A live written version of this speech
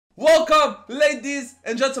ladies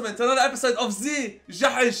and gentlemen, to another episode of the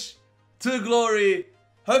Jahesh to Glory.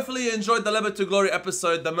 Hopefully you enjoyed the Level to Glory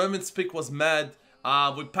episode. The moment's pick was mad.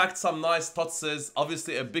 We packed some nice Totses.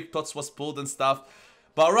 Obviously a big Tots was pulled and stuff.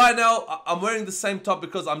 But right now, I'm wearing the same top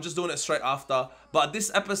because I'm just doing it straight after. But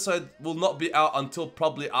this episode will not be out until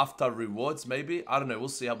probably after rewards, maybe. I don't know. We'll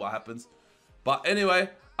see what happens. But anyway,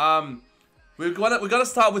 we're gonna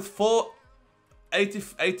start with 80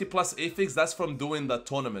 plus efigs. That's from doing the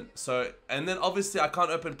tournament. So, and then obviously I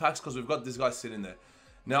can't open packs because we've got this guy sitting there.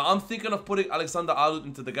 Now I'm thinking of putting Alexander Arnold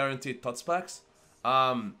into the guaranteed Tots packs,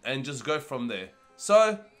 and just go from there.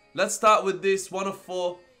 So let's start with this 1 of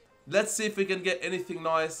 4. Let's see if we can get anything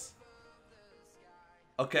nice.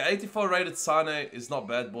 Okay, 84 rated Sane is not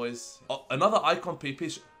bad, boys. Oh, another icon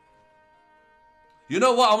PP. You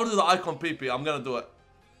know what? I'm gonna do the icon PP. I'm gonna do it.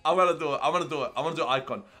 I'm gonna do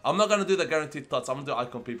icon. I'm not gonna do the guaranteed Tots. I'm gonna do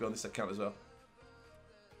icon PP on this account as well.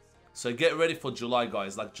 So get ready for July,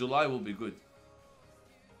 guys. Like, July will be good.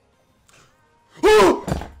 Oh!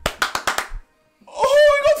 Oh,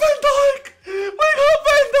 we got Van Dijk! We got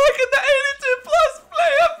Van Dijk in the 82 plus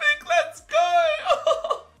player pick. Let's go!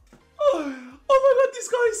 Oh my god, this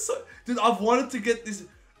guy is so... Dude, I've wanted to get this...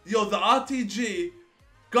 Yo, the RTG...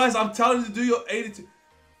 Guys, I'm telling you to do your 82...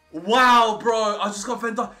 Wow, bro. I just got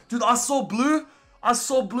Van Dijk. Dude, I saw blue. And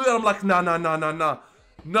I'm like, nah. Nah.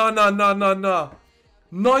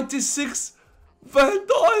 96 Van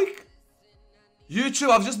Dijk. YouTube,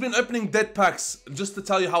 I've just been opening dead packs just to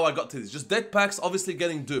tell you how I got to this. Just dead packs, obviously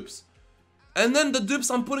getting dupes. And then the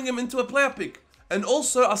dupes, I'm putting them into a player pick. And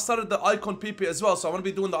also, I started the icon PP as well. So I'm going to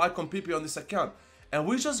be doing the icon PP on this account. And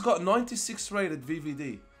we just got 96 rated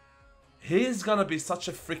VVD. He is going to be such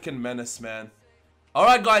a freaking menace, man.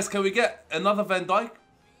 Alright, guys, can we get another Van Dijk?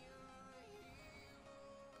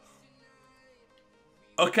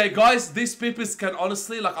 Okay, guys, these peepees can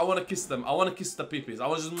honestly, like, I want to kiss them. I want to kiss the peepees. I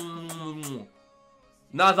want to just...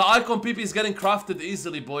 Nah, the icon PP is getting crafted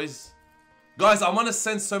easily, boys. Guys, I want to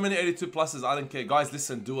send so many 82 pluses. I don't care. Guys,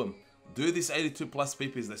 listen, do them. Do these 82 plus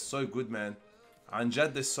PPs. They're so good, man. And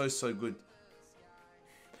Jed, they're so good.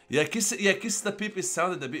 Yeah, kiss the PP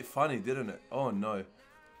sounded a bit funny, didn't it? Oh, no.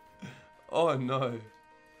 Oh, no.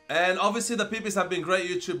 And obviously, the PPs have been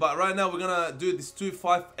great, YouTube. But right now, we're going to do these 2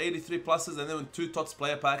 583 pluses and then 2 Tots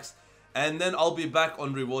player packs. And then I'll be back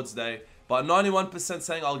on rewards day. But 91%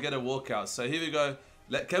 saying I'll get a walkout. So here we go.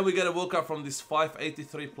 Can we get a walkout from this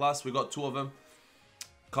 583 plus? We got 2 of them.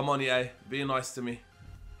 Come on, EA. Be nice to me.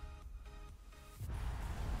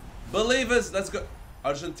 Believers, let's go.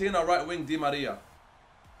 Argentina right wing Di Maria.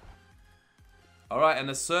 Alright, and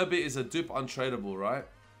the Serbi is a dupe untradeable, right?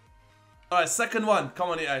 Alright, second one. Come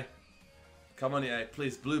on, EA. Come on, EA.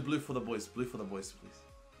 Please, blue for the boys. Blue for the boys, please.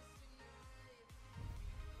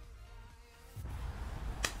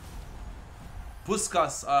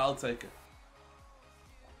 Puskas. Alright, I'll take it.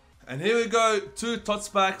 And here we go, 2 Tots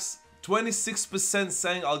packs, 26%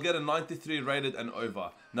 saying I'll get a 93 rated and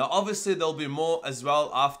over. Now obviously there'll be more as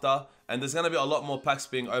well after, and there's going to be a lot more packs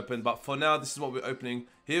being opened, but for now this is what we're opening.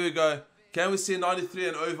 Here we go. Can we see 93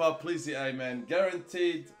 and over? Please, EA, man.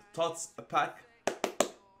 Guaranteed Tots pack.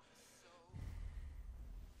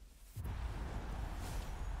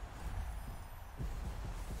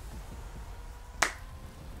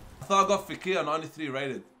 I thought I got Fekir 93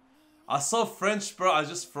 rated. I saw French, bro. I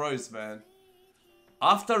just froze, man.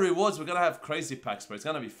 After rewards, we're going to have crazy packs, bro. It's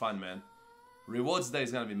going to be fun, man. Rewards day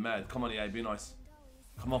is going to be mad. Come on, EA. Be nice.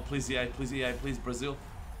 Come on, please, EA. Please, EA. Please, Brazil.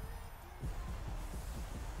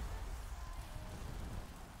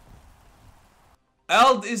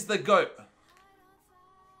 Eld is the GOAT.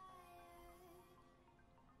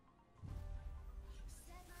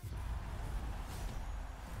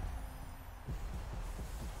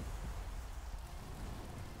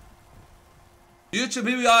 YouTube,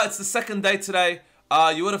 here we are. It's the second day today.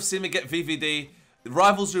 You would have seen me get VVD.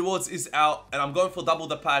 Rivals Rewards is out, and I'm going for double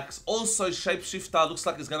the packs. Also, Shapeshifter looks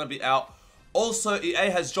like it's going to be out. Also, EA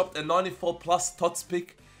has dropped a 94 plus Tots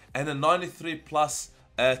pick and a 93 plus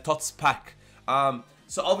Tots pack.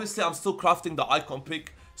 So obviously, I'm still crafting the icon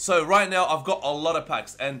pick. So right now, I've got a lot of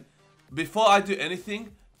packs. And before I do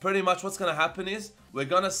anything, pretty much what's going to happen is we're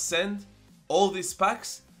going to send all these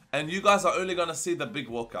packs. And you guys are only going to see the big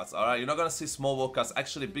walkouts, alright? You're not going to see small walkouts,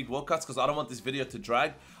 actually big walkouts, because I don't want this video to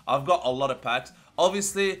drag. I've got a lot of packs.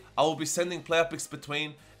 Obviously, I will be sending player picks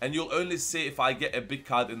between, and you'll only see if I get a big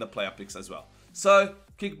card in the player picks as well. So,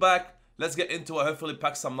 kick back, let's get into it. Hopefully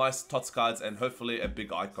pack some nice Tots cards, and hopefully a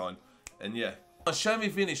big icon. And yeah. Show me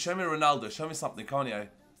Vinny, show me Ronaldo, show me something, Kanye.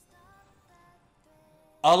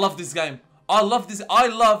 I love this game. I love this. I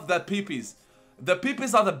love the PPs. The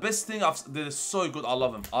PPs are the best thing. They're so good. I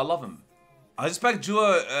love them. I love them. I just packed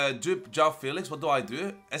duo, dupe Jao Felix. What do I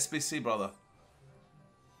do? SBC, brother.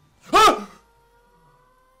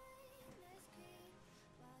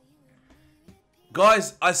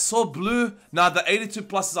 Guys, I saw blue. Now, the 82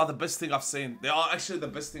 pluses are the best thing I've seen. They are actually the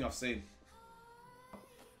best thing I've seen.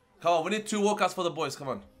 Come on, we need 2 walkouts for the boys. Come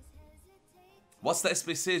on. What's the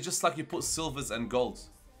SBC? It's just like you put silvers and golds.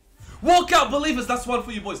 Walkout believers. That's one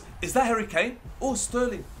for you boys. Is that Harry Kane? Oh,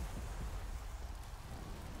 Sterling.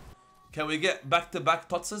 Can we get back-to-back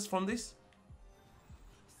Totses from this?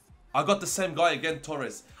 I got the same guy again,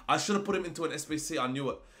 Torres. I should have put him into an SBC. I knew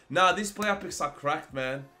it. Nah, these player picks are cracked,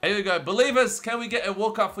 man. Here we go. Believers, can we get a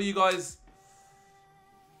walkout for you guys?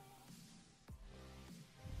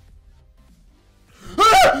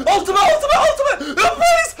 Ultimate!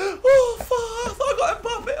 Please! Oh, fuck! I got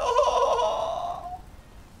Mbappe! Oh!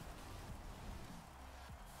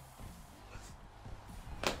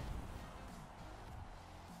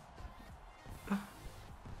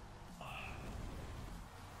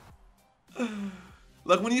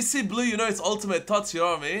 Like, when you see blue, you know it's ultimate Tots, you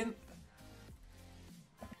know what I mean?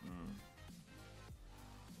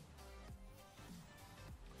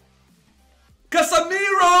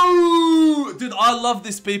 Casemiro! Dude, I love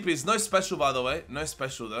this PP. No special, by the way. No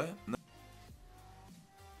special, though. No.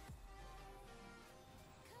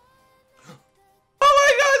 Oh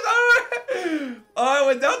my god! Alright,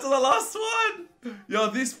 we're down to the last one. Yo,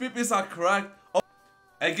 these PPs are cracked. Oh.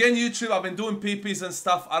 Again, YouTube, I've been doing PPs and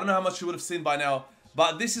stuff. I don't know how much you would have seen by now.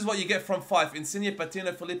 But this is what you get from 5. Insigne,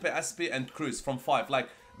 Patino, Felipe, Aspi, and Cruz from 5. Like,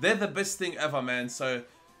 they're the best thing ever, man. So,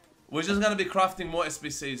 we're just going to be crafting more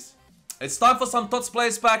SBCs. It's time for some Tots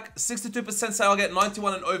players pack. 62% say I'll get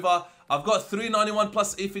 91 and over. I've got 3 91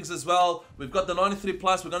 plus e-figs as well. We've got the 93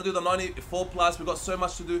 plus. We're going to do the 94 plus. We've got so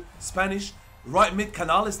much to do. Spanish. Right mid,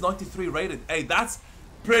 Canales 93 rated. Hey, that's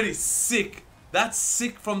pretty sick. That's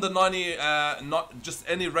sick from the 90, not just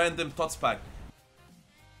any random Tots pack.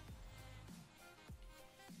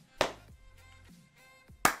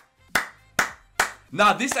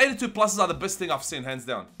 Nah, these 82 pluses are the best thing I've seen, hands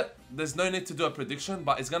down. There's no need to do a prediction,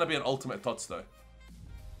 but it's gonna be an ultimate Tots though.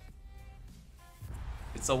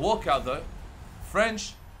 It's a walkout though.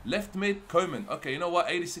 French, left mid, Coman. Okay, you know what?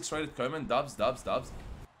 86 rated Coman. Dubs.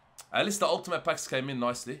 At least the ultimate packs came in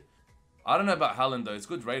nicely. I don't know about Haaland though. It's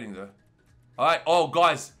good rating though. Alright, oh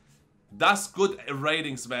guys. That's good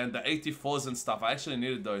ratings, man. The 84s and stuff. I actually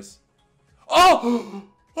needed those. Oh!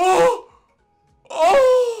 Oh!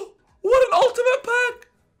 Oh! What an ultimate pack!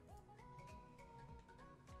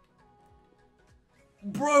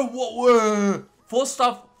 Bro, what were 4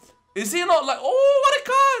 stuff? Is he not like, oh, what a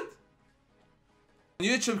card! On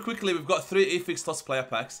YouTube, quickly, we've got 3 e-fix Tots player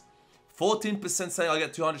packs. 14% saying I'll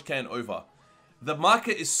get 200k and over. The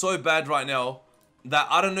market is so bad right now that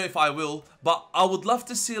I don't know if I will, but I would love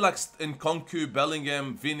to see like in Nkunku,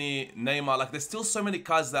 Bellingham, Vinny, Neymar. Like, there's still so many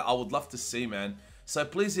cards that I would love to see, man. So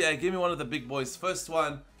please, yeah, give me one of the big boys. First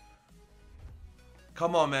one.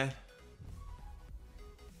 Come on, man.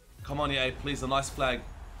 Come on, EA, please. A nice flag.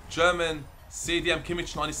 German, CDM,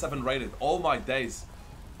 Kimmich, 97 rated. Oh, my days.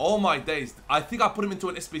 Oh, my days. I think I put him into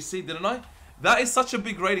an SBC, didn't I? That is such a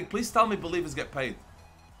big rating. Please tell me believers get paid.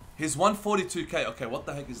 He's 142k. Okay, what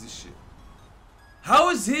the heck is this shit? How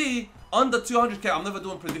is he under 200k? I'm never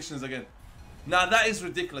doing predictions again. Nah, that is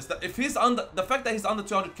ridiculous. If he's under... The fact that he's under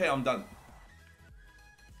 200k, I'm done.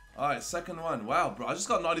 Alright, second one. Wow, bro. I just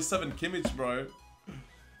got 97 Kimmich, bro.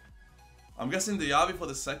 I'm guessing the Yavi for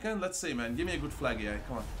the second. Let's see, man. Give me a good flag here.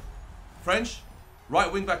 Come on. French.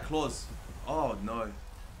 Right wing back clause. Oh, no.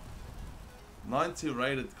 90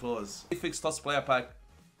 rated clause. Fix Tots player pack.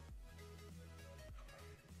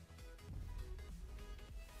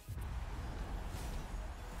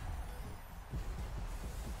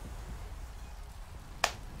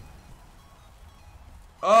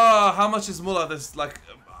 Oh, how much is Muller? This, like,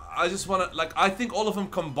 I just want to, like, I think all of them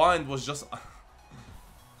combined was just...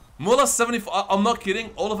 Muller 74, I'm not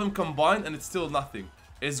kidding, all of them combined and it's still nothing.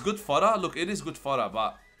 It's good fodder, look, it is good fodder,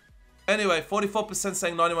 but... Anyway, 44%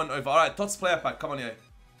 saying 91 over. Alright, Tots player pack, come on here.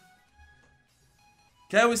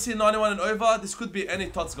 Can we see 91 and over? This could be any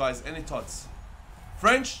Tots, guys, any Tots.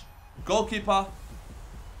 French, goalkeeper.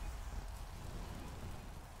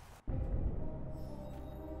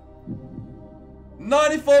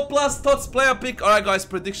 '94 plus Tots player pick. Alright guys,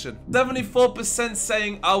 prediction. 74%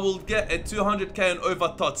 saying I will get a 200k and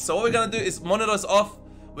over Tots. So what we're gonna do is monitors off.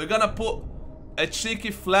 We're gonna put a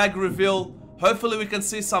cheeky flag reveal. Hopefully we can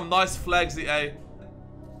see some nice flags, EA.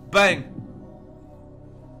 Bang.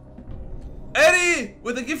 Eddie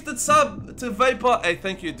with a gifted sub to Vapor. Hey,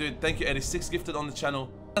 thank you, dude. Thank you, Eddie. 6 gifted on the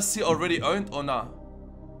channel. Let's see already owned or not.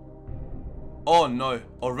 Oh no.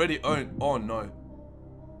 Already owned. Oh no.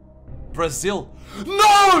 Brazil.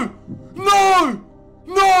 No! No!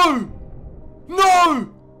 No! No!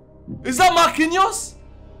 Is that Marquinhos?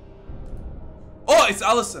 Oh, it's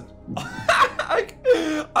Alisson.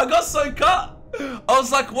 I got so cut. I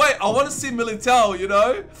was like, wait, I want to see Militao, you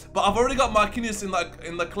know? But I've already got Marquinhos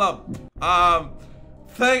in the club.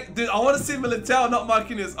 Dude, I want to see Militao, not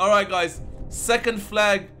Marquinhos. Alright, guys. Second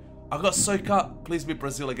flag. I got so cut. Please be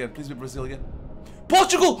Brazil again. Please be Brazil again.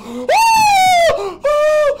 Portugal! Oh!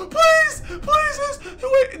 Oh! Please! Please!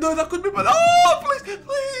 Wait, no, that could be bad. Oh! Please!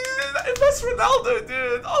 Please! That's Ronaldo,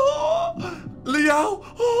 dude. Oh! Leao!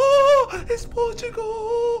 Oh! It's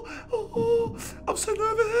Portugal! Oh! I'm so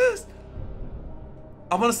nervous.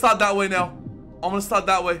 I'm gonna start that way now. I'm gonna start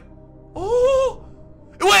that way. Oh!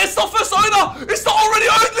 Wait, it's not first owner! It's not already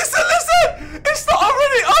owned! Listen, listen! It's not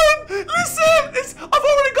already owned! Listen! I've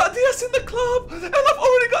already got DS in the club! And I've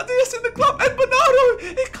already got DS in the club! And Bernardo!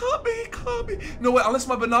 It can't be, it can't be! No, wait, unless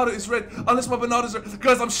my Bernardo is red. Unless my Bernardo is red.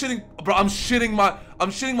 Guys, I'm shitting, bro, I'm shitting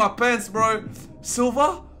my pants, bro.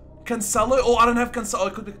 Silva? Cancelo? Oh, I don't have Cancelo.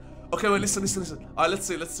 It could be... Okay, wait, listen. Alright, let's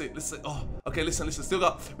see. Oh, okay, listen. We still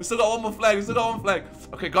got one more flag.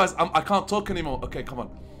 Okay, guys, I can't talk anymore. Okay, come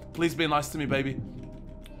on. Please be nice to me, baby.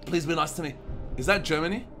 Please be nice to me. Is that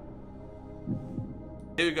Germany?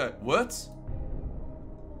 Here we go. Words?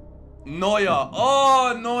 Neuer.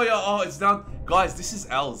 Oh, Neuer. Oh, it's down. Guys, this is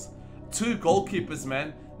L's. 2 goalkeepers,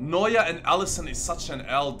 man. Neuer and Alisson is such an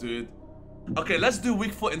L, dude. Okay, let's do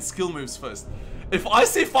weak foot and skill moves first. If I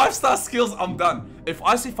see 5-star skills, I'm done.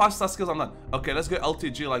 Okay, let's go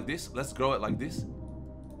LTG like this. Let's grow it like this.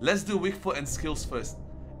 Let's do weak foot and skills first.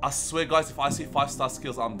 I swear, guys, if I see 5-star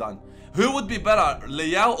skills, I'm done. Who would be better,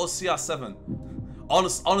 Leao or CR7?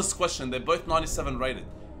 Honest question. They're both 97 rated.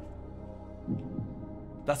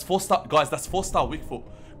 That's 4-star, guys. That's 4-star weak foot.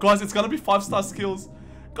 Guys, it's gonna be 5-star skills.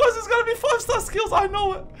 Guys, it's gonna be 5-star skills. I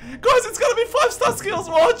know it. Guys, it's gonna be 5-star skills.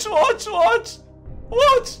 Watch.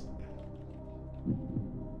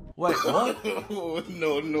 Wait, what?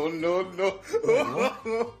 No.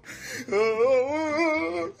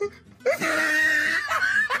 What?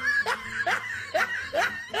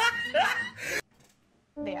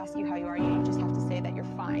 They ask you how you are, you just have to say that you're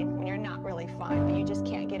fine when you're not really fine, but you just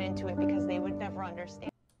can't get into it because they would never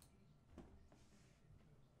understand.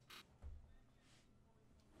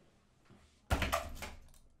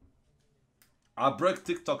 I broke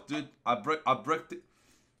TikTok, dude. I broke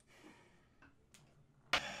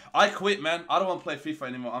I quit, man. I don't want to play FIFA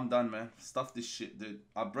anymore. I'm done, man. Stuff this shit, dude.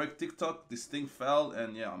 I broke TikTok. This thing fell,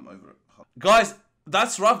 and yeah, I'm over it. Guys,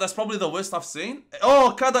 that's rough. That's probably the worst I've seen.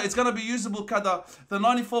 Oh, Kada, it's gonna be usable, Kada. The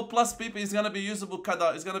 94 plus people is gonna be usable,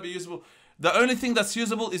 Kada. It's gonna be usable. The only thing that's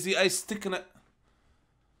usable is the A sticking it.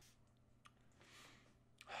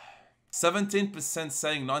 17%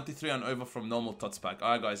 saying 93 and over from normal Tots pack.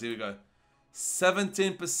 Alright, guys, here we go.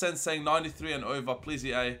 17% saying 93 and over. Please,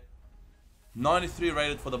 EA. 93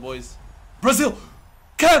 rated for the boys. Brazil!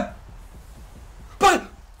 Cam! But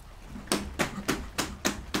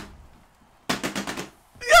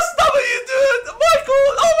yes, W, dude! Michael!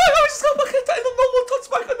 Oh my god, I just got my character in the normal Tots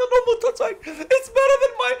pack. It's better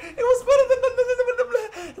than it was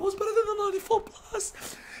better than the 94 plus.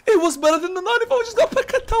 It was better than the 94. I just got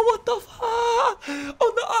Paqueta. What the fuck?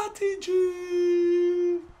 On the RTG.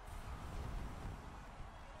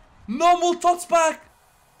 Normal Tots pack.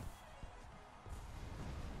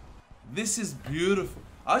 This is beautiful.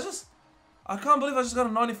 I can't believe I just got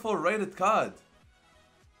a 94 rated card.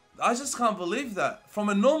 I just can't believe that. From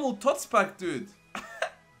a normal Tots pack, dude.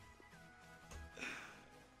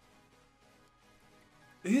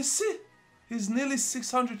 He's nearly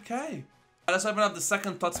 600k. Let's open up the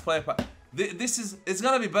second Tots player pack. It's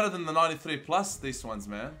gonna be better than the 93 plus, these ones,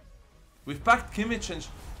 man. We've packed Kimmich and...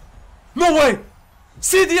 No way!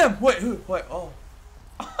 CDM! Wait, who? Wait, oh.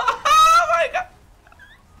 Oh my god!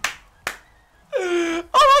 Oh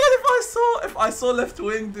my god, if I saw left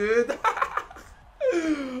wing, dude.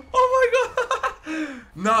 Oh my god.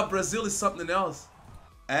 Nah, Brazil is something else.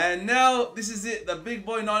 And now, this is it. The big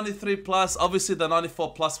boy 93 plus. Obviously, the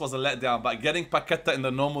 94 plus was a letdown, but getting Paqueta in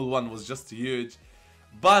the normal one was just huge.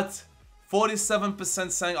 But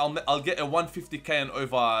 47% saying I'll get a 150k and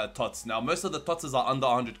over Tots. Now, most of the Tots are under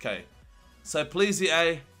 100k. So please,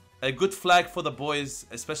 EA, a good flag for the boys,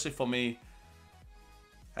 especially for me.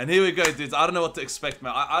 And here we go, dudes. I don't know what to expect,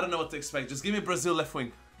 man. I don't know what to expect. Just give me Brazil left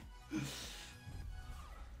wing.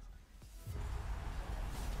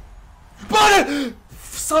 But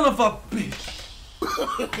son of a bitch.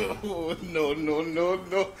 No.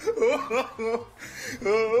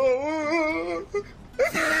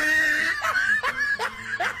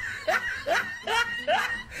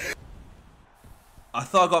 I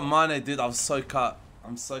thought I got Mane, dude. I was so cut.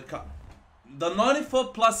 I'm so cut. The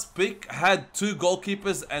 94 plus pick had 2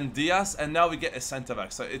 goalkeepers and Diaz, and now we get a centre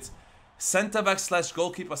back. So it's centre back slash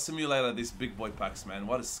goalkeeper simulator. These big boy packs, man.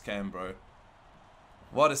 What a scam, bro.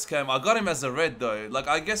 What a scam. I got him as a red though. Like,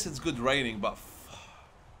 I guess it's good rating, but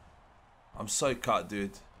I'm so cut,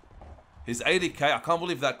 dude. He's 80k. I can't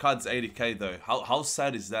believe that card's 80k though. How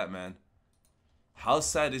sad is that, man? How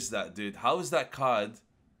sad is that, dude? How is that card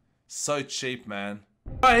so cheap, man?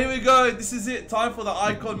 Alright, here we go. This is it. Time for the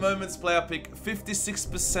Icon Moments player pick.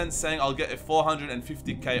 56% saying I'll get a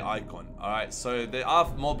 450k icon. Alright, so there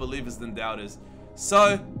are more believers than doubters.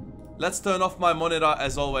 So, let's turn off my monitor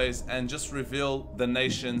as always and just reveal the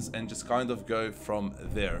nations and just kind of go from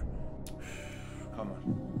there. Come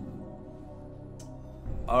on.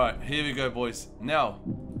 Alright, here we go, boys. Now,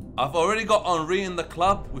 I've already got Henry in the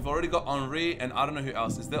club. We've already got Henry and I don't know who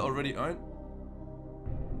else. Is there already owned?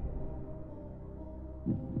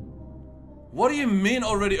 What do you mean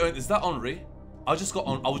already owned? Is that Henry? I was just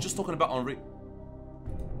talking about Henry.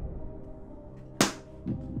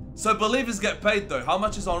 So believers get paid though. How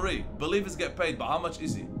much is Henry? Believers get paid, but how much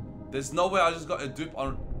is he? There's no way I just got a dupe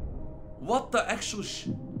on. What the actual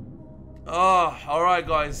Oh, alright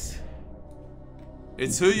guys.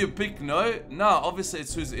 It's who you pick, no? Nah, obviously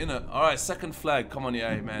it's who's in it. Alright, second flag. Come on,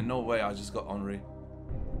 yeah, man. No way I just got Henry.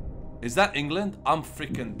 Is that England? I'm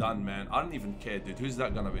freaking done, man. I don't even care, dude. Who's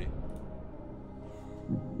that gonna be?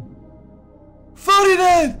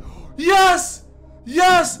 Ferdinand! Yes!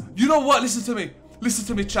 Yes! You know what? Listen to me. Listen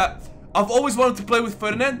to me, chat. I've always wanted to play with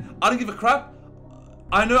Ferdinand. I don't give a crap.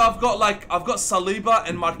 I know I've got Saliba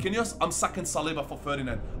and Marquinhos. I'm sacking Saliba for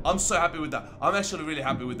Ferdinand. I'm so happy with that. I'm actually really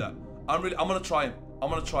happy with that. I'm gonna try him. I'm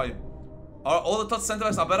gonna try him. All the Tots centre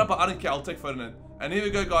backs are better, but I don't care. I'll take Ferdinand. And here we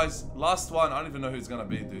go, guys. Last one. I don't even know who it's gonna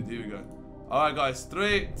be, dude. Here we go. Alright, guys.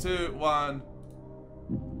 3, 2, 1.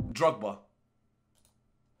 Drogba.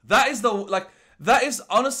 That is the that is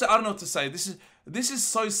honestly, I don't know what to say. This is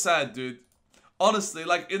so sad, dude. Honestly,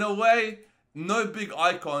 like in a way, no big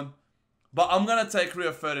icon, but I'm gonna take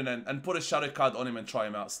Rio Ferdinand and put a shadow card on him and try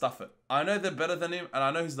him out. Stuff it. I know they're better than him, and I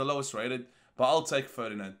know he's the lowest rated, but I'll take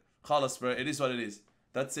Ferdinand. Carlos, bro, it is what it is.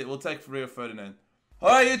 That's it. We'll take Rio Ferdinand.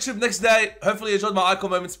 Alright, YouTube, next day. Hopefully you enjoyed my Icon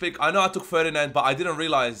Moments pick. I know I took Ferdinand, but I didn't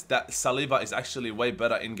realize that Saliba is actually way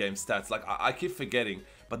better in-game stats. Like, I keep forgetting.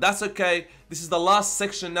 But that's okay. This is the last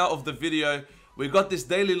section now of the video. We got this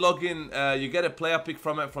daily login. You get a player pick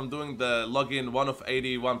from it from doing the login, 1 of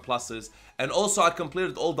 81 pluses. And also, I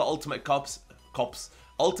completed all the ultimate cups,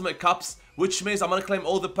 which means I'm going to claim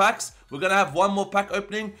all the packs. We're going to have one more pack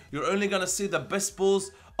opening. You're only going to see the best pulls.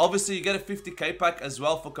 Obviously, you get a 50k pack as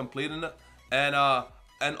well for completing it. And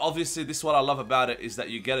obviously, this is what I love about it, is that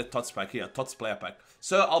you get a Tots pack here, Tots player pack.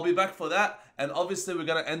 So I'll be back for that. And obviously, we're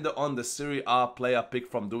going to end it on the Serie A player pick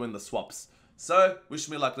from doing the swaps. So, wish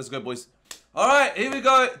me luck. Let's go, boys. Alright, here we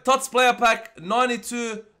go. Tots player pack,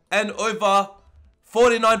 92 and over.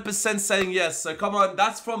 49% saying yes. So, come on.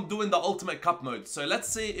 That's from doing the ultimate cup mode. So, let's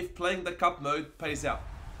see if playing the cup mode pays out.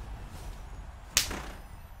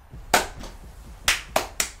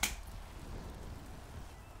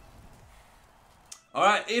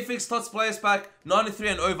 Alright, EFX Tots Players Pack, 93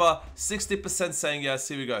 and over, 60% saying yes.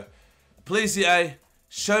 Here we go. Please, EA,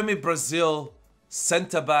 show me Brazil,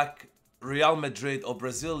 centre back, Real Madrid, or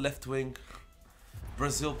Brazil left wing.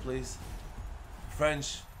 Brazil, please.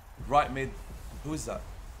 French, right mid. Who is that?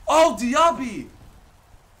 Oh, Diaby!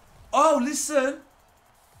 Oh, listen.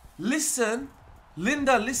 Listen.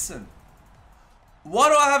 Linda, listen. Why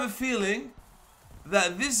do I have a feeling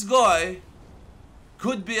that this guy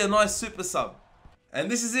could be a nice super sub? And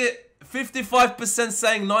this is it. 55%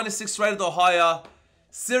 saying 96 rated or higher.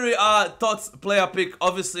 Serie A Tots player pick.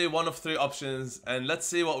 Obviously, 1 of 3 options. And let's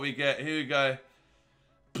see what we get. Here we go.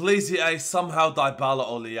 Please, EA. Somehow Dybala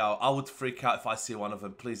or Leao. I would freak out if I see one of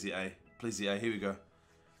them. Please, EA. Please, EA. Here we go.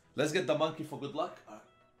 Let's get the monkey for good luck.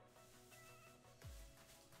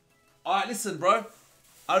 Alright, listen, bro.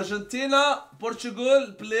 Argentina,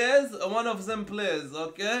 Portugal, please. One of them, please.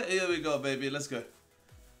 Okay? Here we go, baby. Let's go.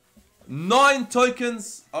 9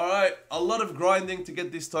 tokens. Alright, a lot of grinding to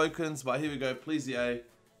get these tokens, but here we go. Please, EA.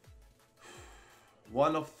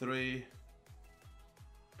 1 of 3.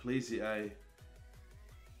 Please, EA.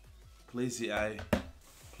 Please, EA.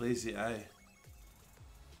 Please, EA.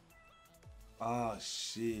 Oh,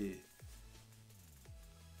 shit.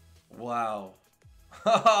 Wow.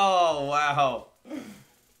 Oh, wow.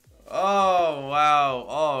 Oh, wow.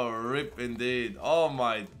 Oh, rip indeed. Oh,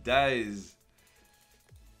 my days.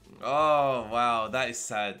 Oh, wow. That is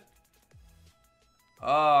sad.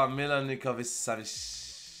 Oh, Milanikovic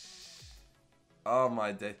Savic. Oh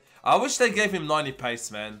my day. I wish they gave him 90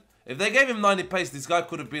 pace, man. If they gave him 90 pace, this guy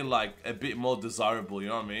could have been like a bit more desirable, you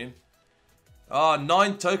know what I mean? Oh,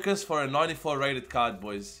 9 tokens for a 94 rated card,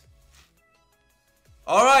 boys.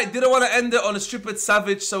 Alright, didn't want to end it on a stupid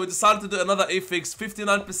savage, so we decided to do another e-fix.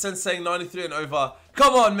 59% saying 93 and over.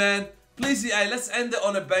 Come on, man. Please, EA, let's end it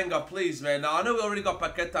on a banger, please, man. Now, I know we already got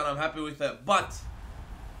Paqueta and I'm happy with it, but...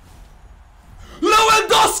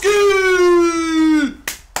 Lewandowski!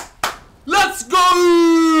 Let's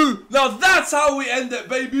go! Now, that's how we end it,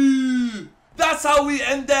 baby! That's how we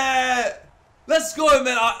end it! Let's go,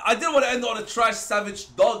 man. I didn't want to end it on a trash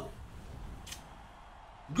savage dog.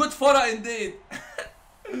 Good fodder, indeed.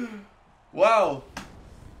 Wow.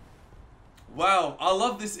 Wow. I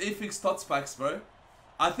love this e-fix Tots packs, bro.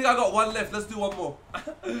 I think I got one left. Let's do one more.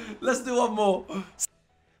 Let's do one more.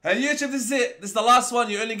 Hey, YouTube, this is it. This is the last one.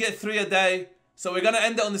 You only get 3 a day. So we're going to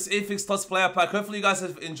end it on this e-fix Tots player pack. Hopefully you guys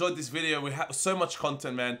have enjoyed this video. We have so much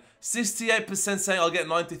content, man. 68% saying I'll get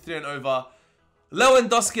 93 and over.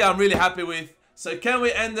 Lewandowski I'm really happy with. So can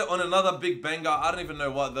we end it on another big banger? I don't even know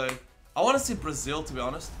what, though. I want to see Brazil, to be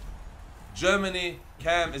honest. Germany,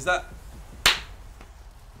 Cam, is that...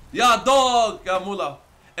 Yeah, dog! Yeah, Muller.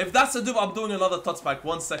 If that's a dupe, I'm doing another Tots pack.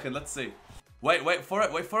 1 second, let's see. Wait for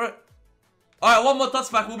it, wait for it. Alright, one more Tots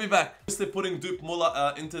pack, we'll be back. Obviously putting dupe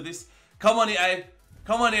Muller into this. Come on, EA.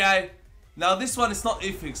 Come on, EA. Now, this one is not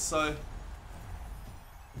e-fix, so...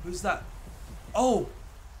 Who's that? Oh!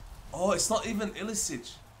 Oh, it's not even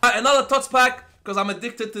Ilicic. Alright, another Tots pack, because I'm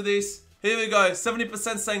addicted to this. Here we go.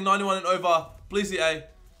 70% saying 91 and over. Please, EA.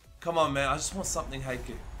 Come on, man. I just want something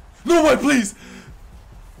Heike. No way, please!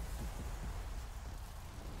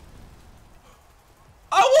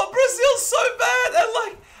 I want Brazil so bad! And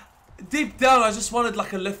like, deep down, I just wanted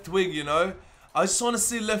like a left wing, you know? I just want to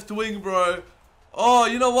see left wing, bro. Oh,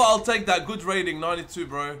 you know what? I'll take that. Good rating, 92,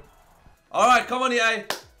 bro. Alright, come on, EA.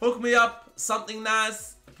 Hook me up. Something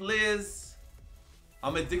nice, please.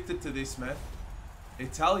 I'm addicted to this, man.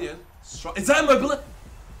 Italian. Is that mobility?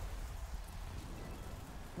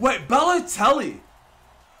 Wait, Balotelli.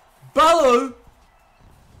 Ballo.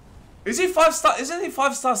 Is he 5-star? Isn't he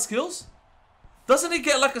 5-star skills? Doesn't he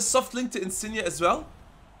get like a soft link to Insigne as well?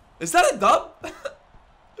 Is that a dub?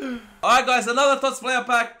 Alright guys, another Tots player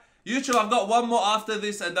pack. YouTube, I've got one more after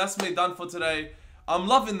this and that's me done for today. I'm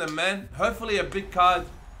loving them, man. Hopefully a big card.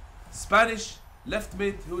 Spanish, left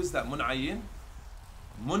mid. Who is that? Munayin?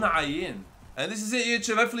 Munayin. And this is it,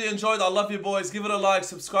 YouTube. Hopefully you enjoyed. I love you, boys. Give it a like,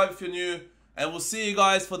 subscribe if you're new. And we'll see you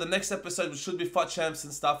guys for the next episode, which should be FUT champs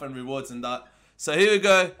and stuff and rewards and that. So here we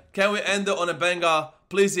go. Can we end it on a banger?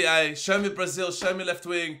 Please, EA. Show me Brazil. Show me left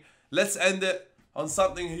wing. Let's end it on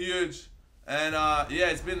something huge. And yeah,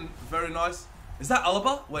 it's been very nice. Is that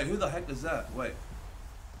Alaba? Wait, who the heck is that? Wait.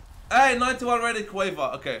 Hey, 91 rated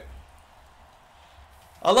Quaver. Okay.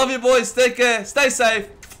 I love you, boys. Take care. Stay safe.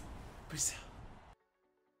 Peace out.